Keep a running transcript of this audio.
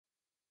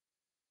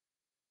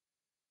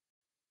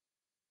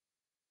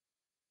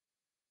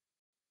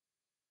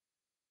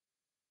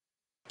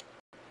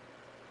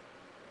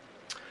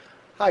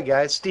Hi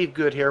guys, Steve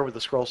Good here with the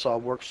Scrollsaw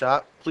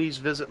Workshop. Please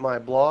visit my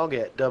blog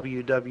at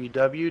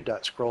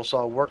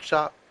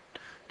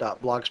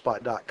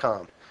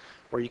www.scrollsawworkshop.blogspot.com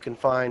where you can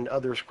find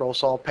other scroll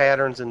saw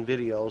patterns and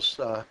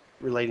videos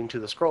relating to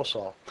the scroll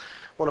saw. I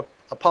want to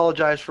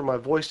apologize for my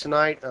voice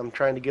tonight. I'm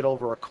trying to get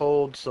over a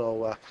cold,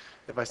 so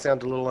if I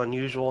sound a little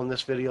unusual in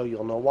this video,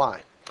 you'll know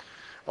why.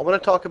 I want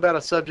to talk about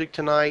a subject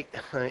tonight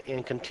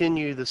and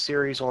continue the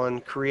series on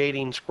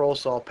creating scroll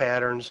saw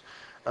patterns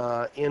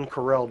in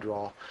Corel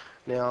Draw.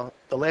 Now,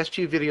 the last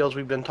few videos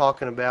we've been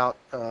talking about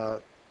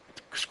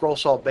scroll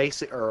saw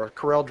basic or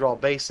Corel Draw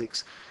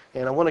basics,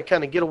 and I want to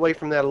kind of get away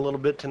from that a little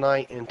bit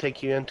tonight and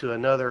take you into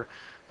another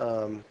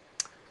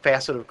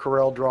facet of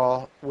Corel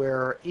Draw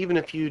where even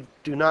if you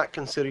do not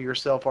consider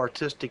yourself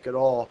artistic at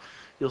all,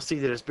 you'll see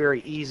that it's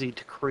very easy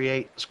to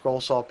create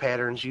scroll saw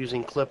patterns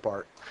using clip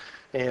art.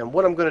 And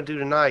what I'm going to do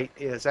tonight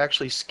is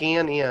actually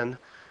scan in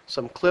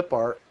some clip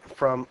art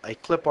from a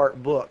clip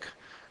art book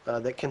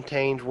that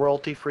contains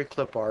royalty-free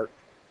clip art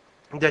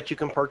that you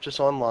can purchase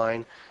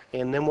online.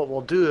 And then what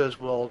we'll do is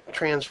we'll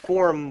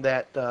transform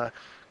that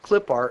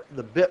clip art,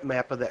 the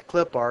bitmap of that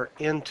clip art,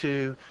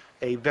 into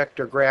a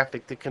vector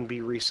graphic that can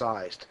be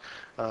resized.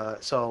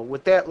 So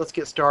with that, let's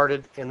get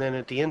started, and then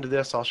at the end of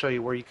this I'll show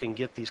you where you can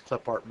get these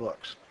clip art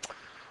books.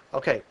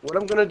 Okay, what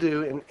I'm going to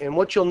do, and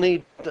what you'll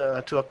need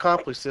to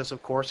accomplish this,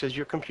 of course, is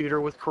your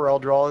computer with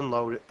Corel Draw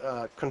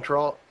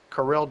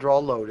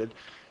loaded,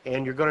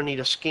 and you're going to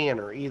need a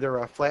scanner, either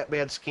a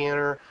flatbed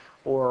scanner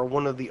or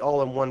one of the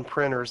all-in-one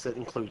printers that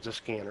includes a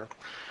scanner.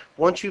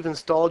 Once you've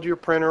installed your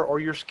printer or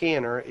your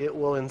scanner, it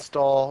will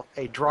install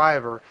a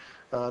driver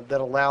that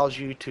allows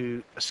you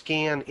to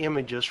scan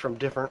images from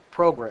different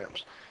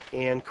programs.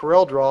 And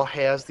Corel Draw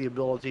has the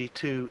ability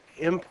to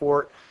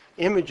import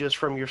images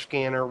from your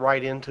scanner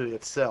right into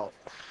itself.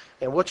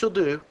 And what you'll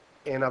do,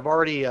 and I've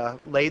already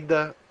laid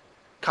the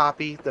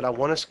copy that I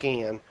want to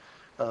scan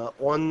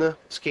on the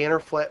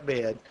scanner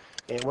flatbed,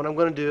 and what I'm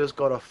going to do is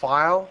go to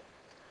File,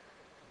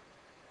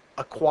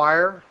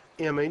 Acquire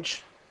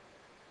Image,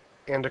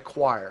 and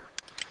Acquire.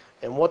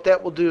 And what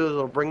that will do is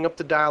it'll bring up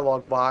the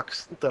dialog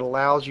box that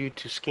allows you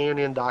to scan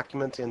in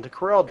documents into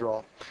Corel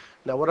Draw.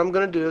 Now what I'm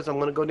going to do is I'm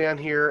going to go down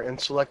here and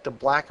select the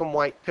black and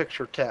white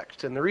picture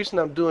text. And the reason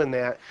I'm doing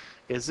that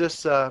is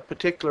this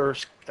particular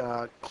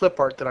clip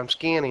art that I'm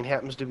scanning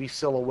happens to be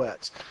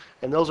silhouettes.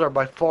 And those are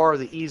by far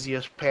the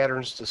easiest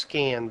patterns to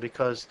scan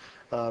because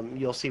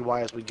you'll see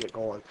why as we get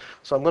going.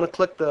 So I'm going to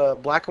click the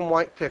black and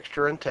white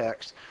picture and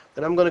text.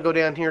 Then I'm going to go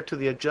down here to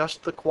the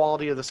adjust the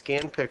quality of the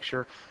scanned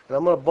picture, and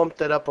I'm going to bump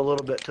that up a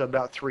little bit to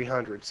about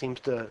 300. Seems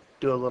to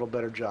do a little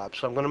better job.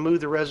 So I'm going to move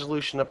the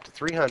resolution up to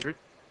 300.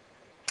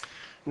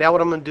 Now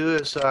what I'm going to do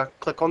is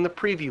click on the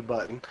preview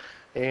button,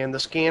 and the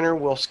scanner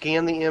will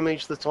scan the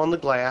image that's on the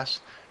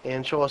glass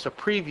and show us a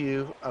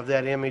preview of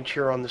that image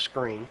here on the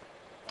screen.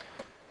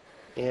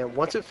 And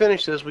once it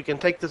finishes, we can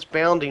take this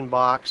bounding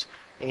box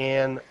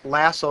and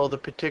lasso the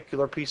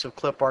particular piece of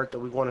clip art that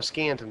we want to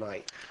scan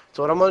tonight.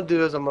 So what I'm going to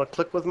do is I'm going to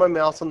click with my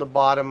mouse on the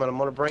bottom, and I'm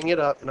going to bring it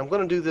up, and I'm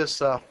going to do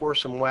this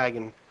horse and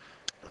wagon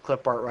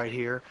clip art right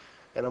here.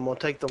 And I'm going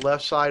to take the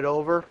left side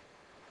over,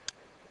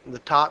 the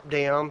top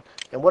down,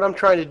 and what I'm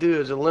trying to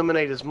do is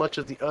eliminate as much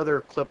of the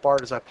other clip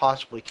art as I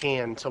possibly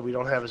can so we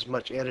don't have as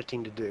much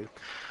editing to do.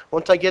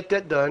 Once I get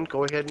that done,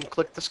 go ahead and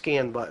click the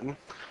scan button,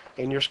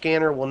 and your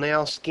scanner will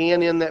now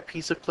scan in that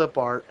piece of clip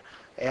art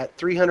at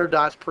 300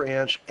 dots per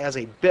inch as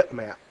a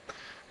bitmap.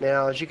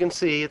 Now as you can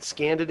see, it's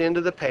scanned it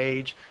into the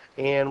page,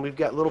 and we've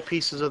got little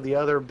pieces of the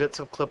other bits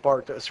of clip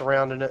art that's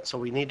surrounding it, so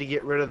we need to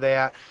get rid of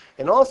that.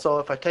 And also,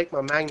 if I take my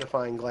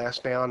magnifying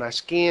glass now and I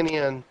scan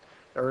in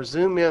or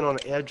zoom in on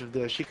the edge of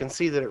this, you can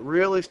see that it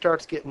really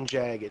starts getting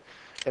jagged.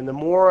 And the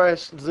more I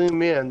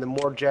zoom in, the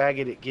more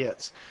jagged it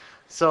gets.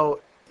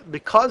 So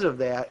because of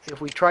that,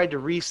 if we tried to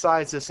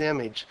resize this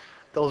image,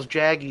 those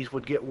jaggies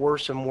would get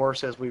worse and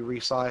worse as we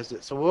resized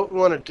it. So what we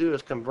want to do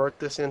is convert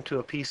this into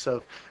a piece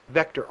of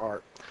vector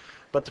art.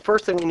 But the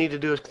first thing we need to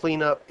do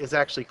is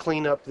actually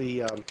clean up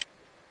the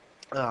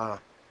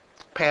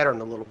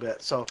pattern a little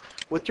bit. So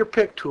with your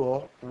pick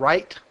tool,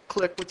 right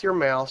click with your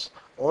mouse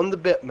on the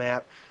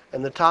bitmap,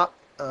 and the top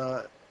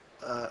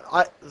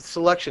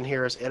selection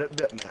here is Edit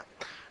Bitmap.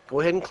 Go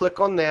ahead and click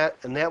on that,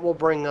 and that will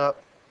bring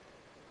up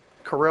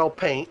Corel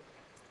Paint,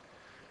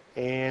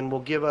 and will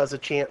give us a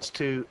chance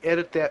to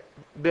edit that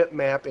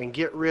bitmap and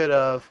get rid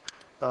of,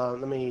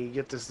 let me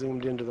get this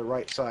zoomed into the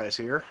right size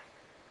here,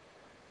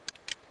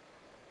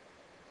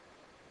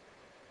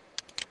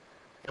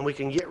 and we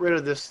can get rid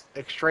of this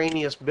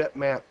extraneous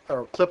bitmap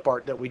or clip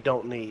art that we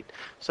don't need.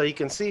 So you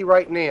can see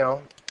right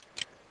now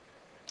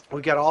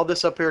we got all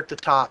this up here at the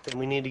top, and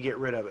we need to get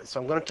rid of it. So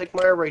I'm going to take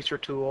my eraser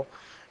tool,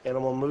 and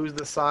I'm going to move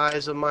the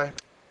size of my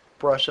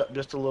brush up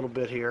just a little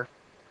bit here.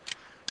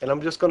 And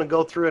I'm just going to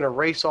go through and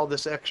erase all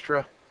this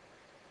extra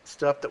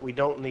stuff that we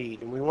don't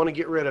need. And we want to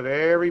get rid of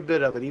every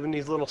bit of it, even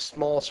these little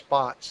small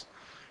spots.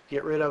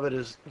 Get rid of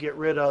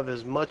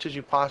as much as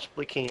you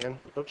possibly can.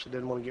 Oops, I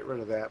didn't want to get rid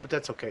of that, but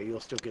that's okay. You'll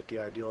still get the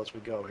idea as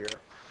we go here.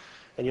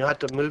 And you'll have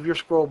to move your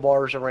scroll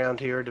bars around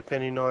here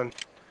depending on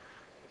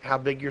how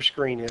big your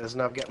screen is,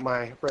 and I've got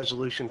my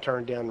resolution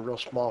turned down real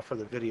small for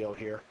the video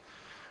here.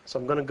 So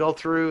I'm going to go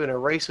through and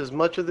erase as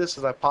much of this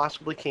as I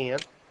possibly can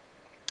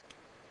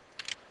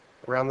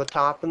around the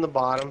top and the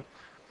bottom,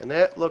 and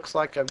that looks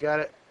like I've got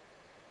it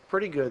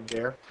pretty good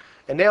there.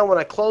 And now when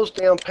I close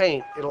down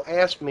Paint, it'll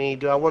ask me,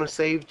 do I want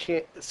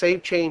to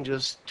save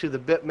changes to the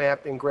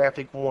bitmap in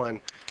graphic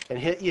 1, and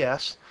hit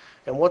yes.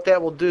 And what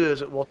that will do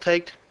is it will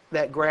take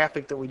that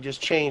graphic that we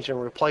just changed and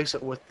replace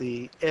it with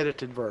the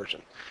edited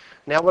version.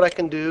 Now what I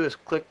can do is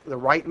click the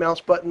right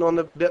mouse button on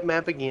the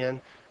bitmap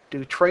again,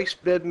 do Trace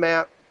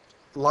Bitmap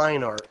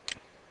Line Art.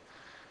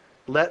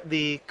 Let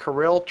the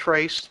Corel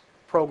Trace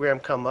program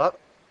come up,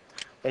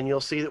 and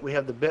you'll see that we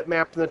have the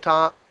bitmap in the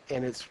top,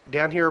 and it's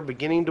down here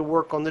beginning to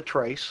work on the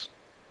trace.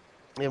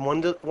 And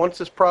once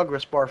this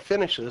progress bar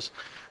finishes,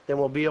 then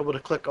we'll be able to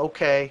click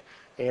OK,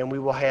 and we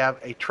will have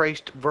a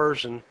traced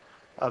version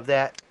of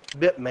that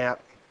bitmap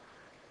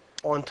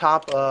on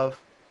top of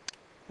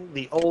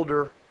the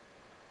older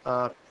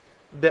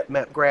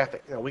bitmap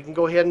graphic. Now we can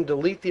go ahead and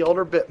delete the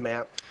older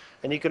bitmap,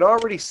 and you can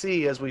already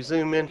see as we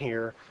zoom in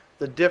here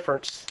the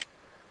difference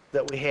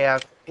that we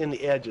have in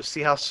the edges.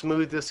 See how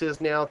smooth this is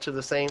now to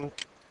the same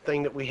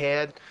thing that we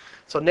had?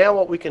 So now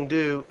what we can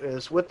do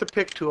is with the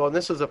pick tool, and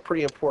this is a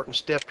pretty important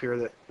step here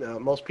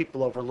that most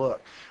people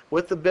overlook.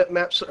 With the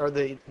bitmaps or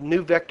the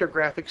new vector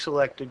graphic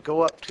selected,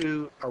 go up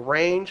to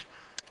Arrange,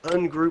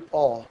 Ungroup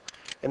All.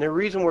 And the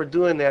reason we're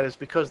doing that is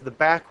because the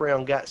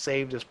background got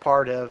saved as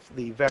part of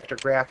the vector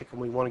graphic and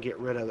we want to get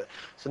rid of it.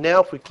 So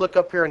now if we click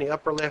up here in the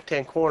upper left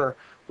hand corner,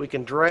 we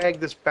can drag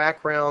this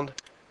background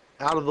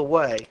out of the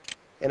way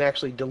and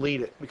actually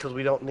delete it because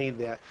we don't need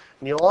that.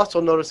 And you'll also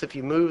notice if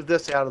you move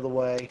this out of the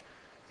way,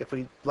 if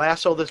we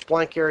lasso this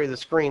blank area of the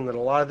screen, that a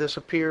lot of this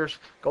appears.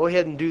 Go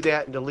ahead and do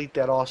that and delete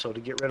that also to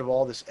get rid of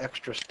all this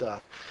extra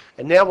stuff.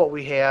 And now what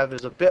we have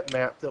is a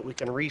bitmap that we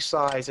can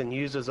resize and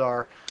use as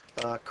our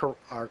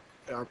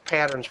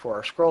patterns for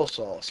our scroll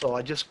saw. So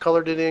I just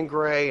colored it in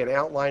gray and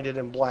outlined it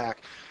in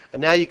black.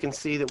 And now you can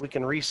see that we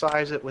can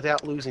resize it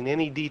without losing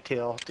any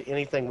detail to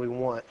anything we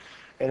want.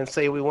 And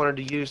say we wanted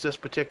to use this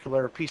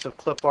particular piece of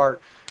clip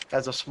art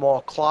as a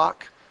small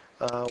clock,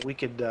 we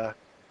could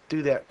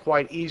do that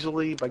quite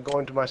easily by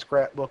going to my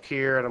scrapbook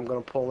here, and I'm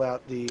going to pull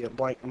out the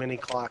blank mini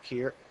clock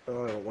here.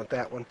 Oh, I don't want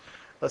that one.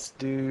 Let's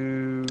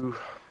do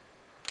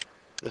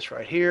this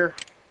right here.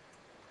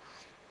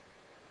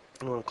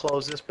 I'm going to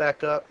close this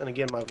back up, and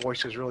again my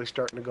voice is really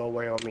starting to go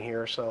away on me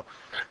here, so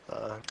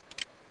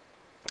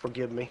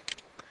forgive me.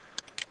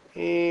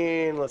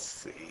 And let's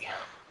see,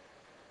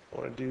 I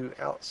want to do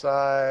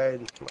outside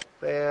like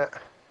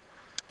that.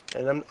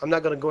 And I'm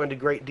not going to go into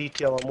great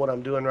detail on what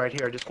I'm doing right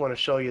here. I just want to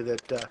show you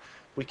that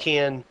we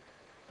can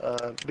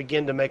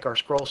begin to make our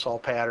scroll saw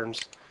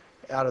patterns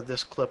out of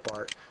this clip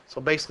art.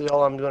 So basically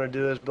all I'm going to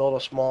do is build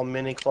a small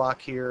mini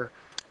clock here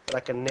that I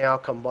can now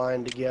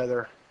combine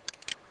together.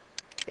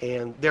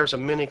 And there's a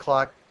mini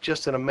clock.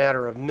 Just in a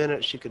matter of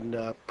minutes you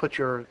can put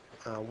your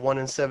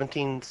 1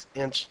 17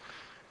 inch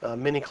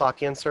mini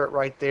clock insert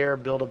right there,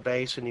 build a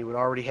base, and you would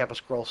already have a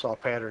scroll saw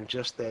pattern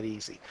just that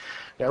easy.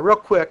 Now real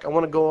quick, I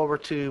want to go over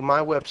to my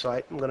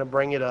website. I'm going to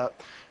bring it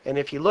up, and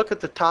if you look at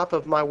the top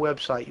of my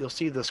website, you'll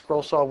see the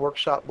Scroll Saw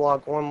Workshop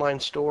blog online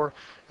store.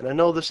 And I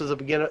know this is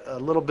a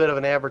little bit of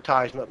an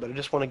advertisement, but I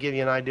just want to give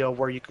you an idea of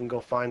where you can go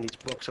find these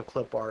books of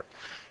clip art.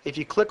 If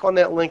you click on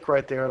that link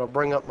right there, it'll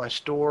bring up my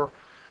store,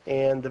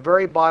 and the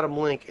very bottom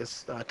link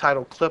is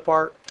titled Clip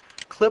Art.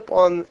 Click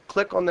on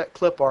that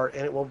clip art,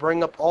 and it will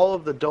bring up all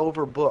of the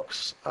Dover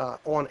books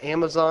on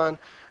Amazon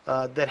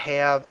that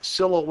have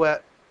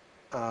silhouette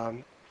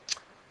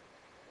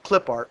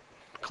clip art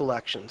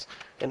collections.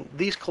 And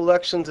these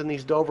collections and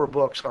these Dover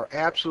books are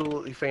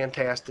absolutely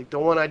fantastic. The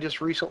one I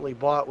just recently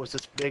bought was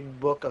this big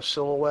book of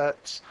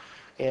silhouettes,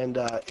 and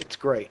it's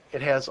great.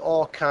 It has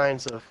all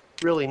kinds of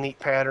really neat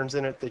patterns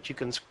in it that you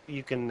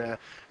can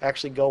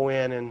actually go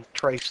in and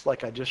trace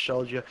like I just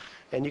showed you,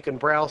 and you can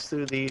browse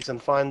through these and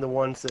find the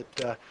ones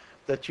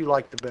that you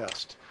like the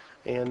best.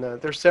 And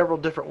there's several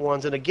different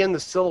ones, and again the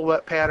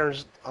silhouette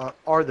patterns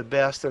are the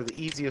best. They're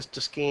the easiest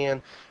to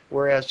scan,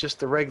 whereas just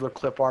the regular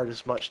clip art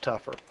is much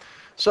tougher.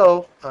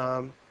 So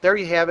there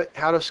you have it,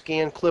 how to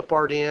scan clip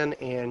art in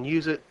and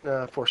use it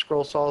for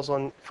scroll saws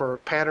for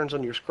patterns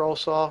on your scroll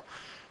saw.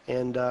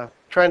 And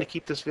trying to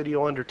keep this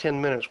video under 10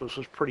 minutes, which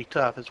was pretty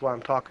tough. That's why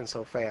I'm talking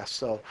so fast.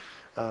 So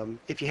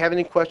if you have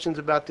any questions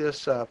about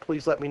this,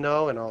 please let me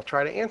know, and I'll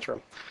try to answer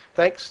them.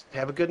 Thanks.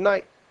 Have a good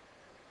night.